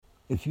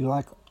If you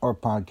like our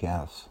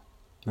podcasts,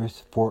 your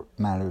support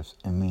matters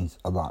and means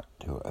a lot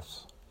to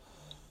us.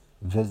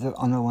 Visit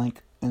on the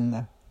link in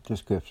the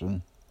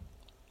description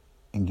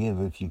and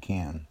give if you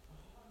can.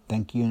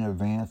 Thank you in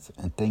advance,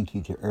 and thank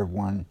you to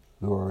everyone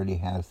who already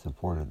has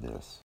supported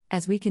this.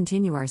 As we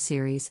continue our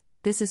series,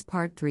 this is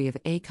part 3 of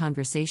A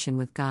Conversation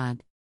with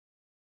God.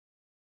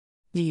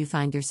 Do you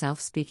find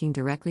yourself speaking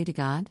directly to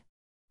God?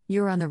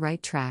 You're on the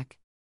right track.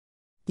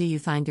 Do you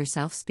find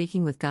yourself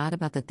speaking with God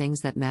about the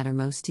things that matter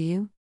most to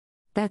you?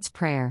 That's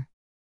prayer.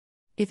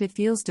 If it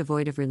feels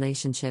devoid of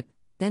relationship,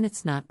 then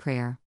it's not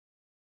prayer.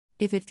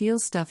 If it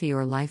feels stuffy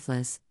or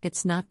lifeless,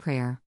 it's not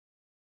prayer.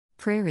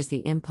 Prayer is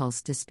the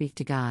impulse to speak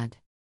to God.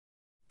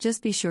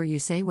 Just be sure you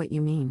say what you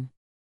mean.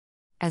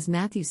 As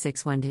Matthew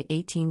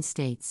 6:1-18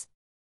 states,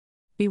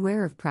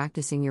 "Beware of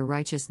practicing your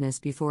righteousness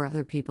before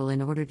other people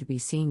in order to be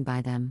seen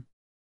by them.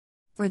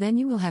 For then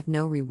you will have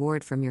no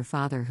reward from your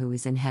Father who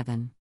is in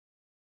heaven.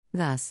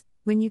 Thus,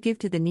 when you give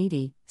to the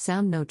needy,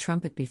 sound no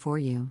trumpet before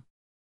you,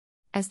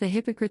 as the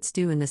hypocrites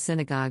do in the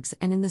synagogues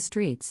and in the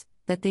streets,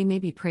 that they may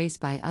be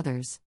praised by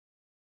others.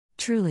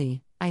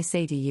 Truly, I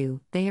say to you,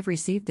 they have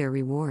received their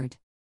reward.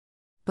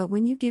 But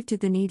when you give to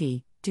the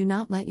needy, do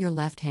not let your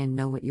left hand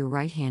know what your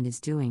right hand is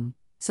doing,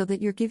 so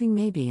that your giving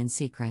may be in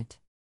secret.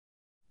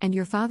 And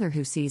your Father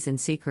who sees in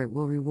secret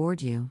will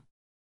reward you.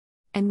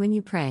 And when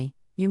you pray,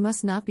 you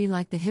must not be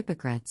like the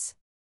hypocrites.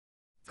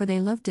 For they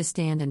love to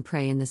stand and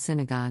pray in the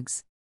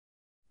synagogues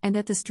and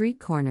at the street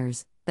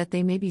corners, that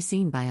they may be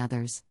seen by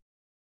others.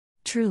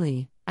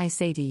 Truly, I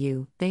say to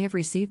you, they have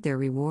received their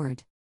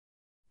reward.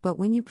 But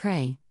when you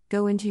pray,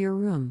 go into your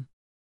room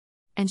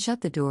and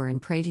shut the door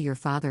and pray to your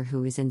Father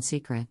who is in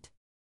secret.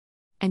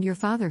 And your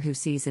Father who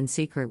sees in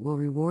secret will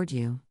reward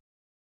you.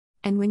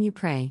 And when you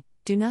pray,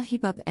 do not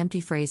heap up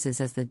empty phrases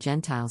as the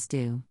Gentiles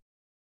do,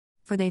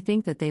 for they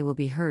think that they will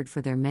be heard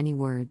for their many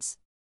words.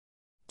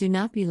 Do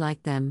not be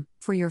like them,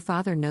 for your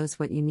Father knows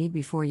what you need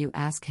before you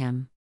ask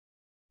Him.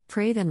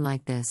 Pray then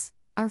like this: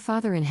 Our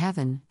Father in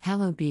heaven,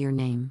 hallowed be your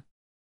name.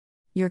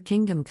 Your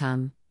kingdom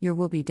come, your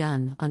will be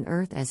done, on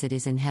earth as it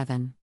is in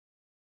heaven.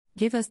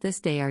 Give us this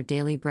day our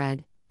daily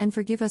bread, and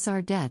forgive us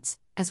our debts,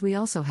 as we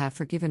also have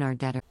forgiven our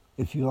debtors.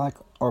 If you like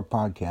our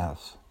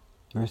podcasts,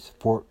 your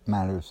support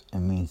matters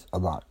and means a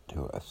lot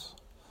to us.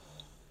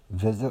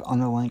 Visit on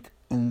the link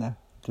in the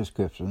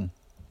description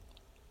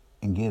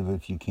and give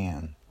if you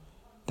can.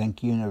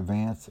 Thank you in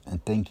advance,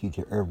 and thank you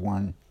to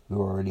everyone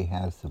who already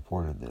has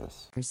supported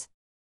this.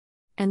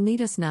 And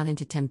lead us not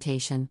into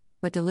temptation,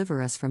 but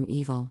deliver us from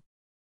evil.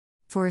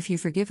 For if you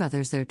forgive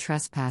others their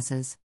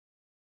trespasses,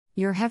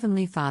 your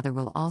heavenly Father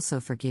will also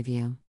forgive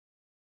you.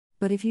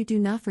 But if you do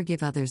not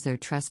forgive others their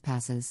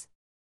trespasses,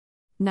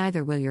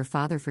 neither will your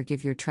Father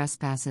forgive your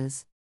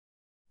trespasses.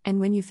 And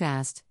when you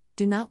fast,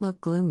 do not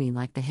look gloomy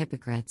like the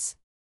hypocrites,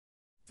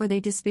 for they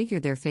disfigure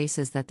their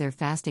faces that their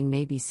fasting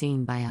may be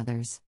seen by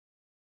others.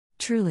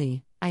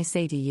 Truly, I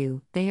say to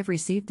you, they have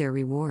received their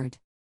reward.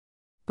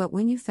 But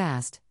when you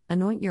fast,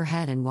 anoint your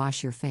head and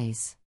wash your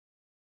face,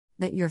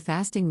 that your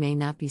fasting may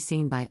not be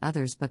seen by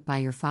others but by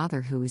your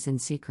Father who is in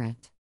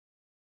secret.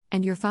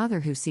 And your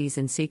Father who sees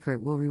in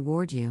secret will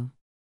reward you.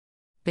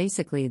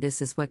 Basically,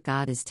 this is what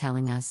God is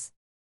telling us.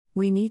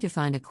 We need to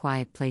find a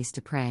quiet place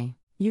to pray.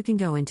 You can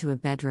go into a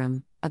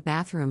bedroom, a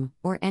bathroom,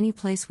 or any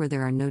place where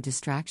there are no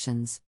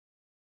distractions.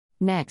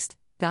 Next,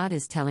 God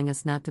is telling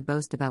us not to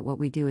boast about what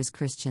we do as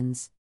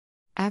Christians.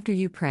 After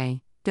you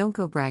pray, don't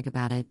go brag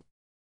about it.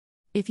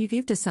 If you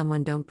give to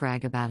someone, don't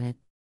brag about it.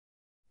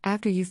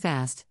 After you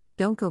fast,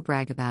 don't go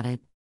brag about it.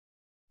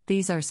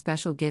 These are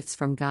special gifts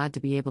from God to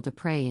be able to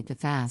pray and to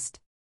fast.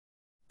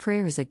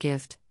 Prayer is a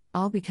gift,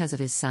 all because of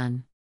His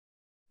Son.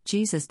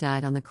 Jesus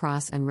died on the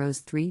cross and rose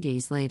 3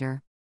 days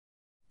later.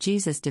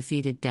 Jesus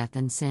defeated death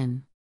and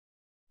sin.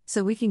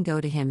 So we can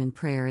go to Him in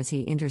prayer as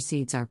He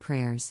intercedes our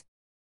prayers.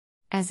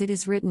 As it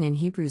is written in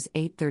Hebrews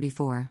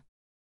 8:34.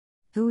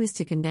 Who is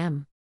to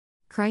condemn?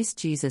 Christ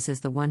Jesus is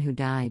the one who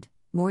died,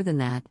 more than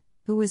that,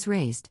 who was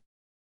raised,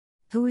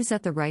 who is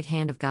at the right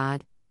hand of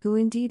God, who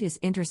indeed is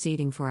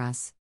interceding for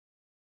us.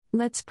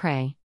 Let's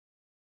pray.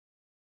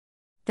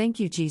 Thank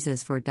you,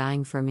 Jesus, for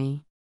dying for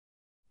me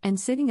and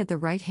sitting at the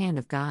right hand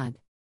of God.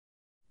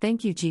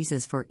 Thank you,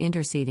 Jesus, for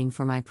interceding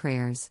for my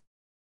prayers.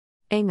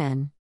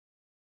 Amen.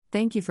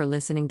 Thank you for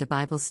listening to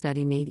Bible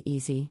Study Made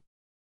Easy.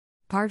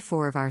 Part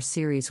 4 of our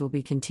series will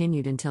be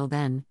continued. Until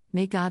then,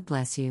 may God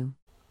bless you.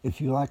 If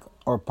you like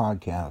our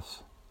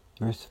podcasts,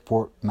 your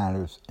support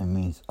matters and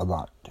means a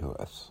lot to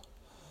us.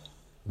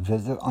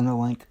 Visit on the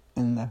link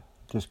in the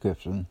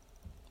description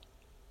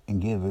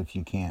and give if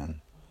you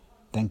can.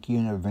 Thank you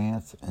in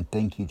advance, and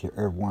thank you to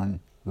everyone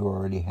who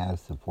already has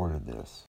supported this.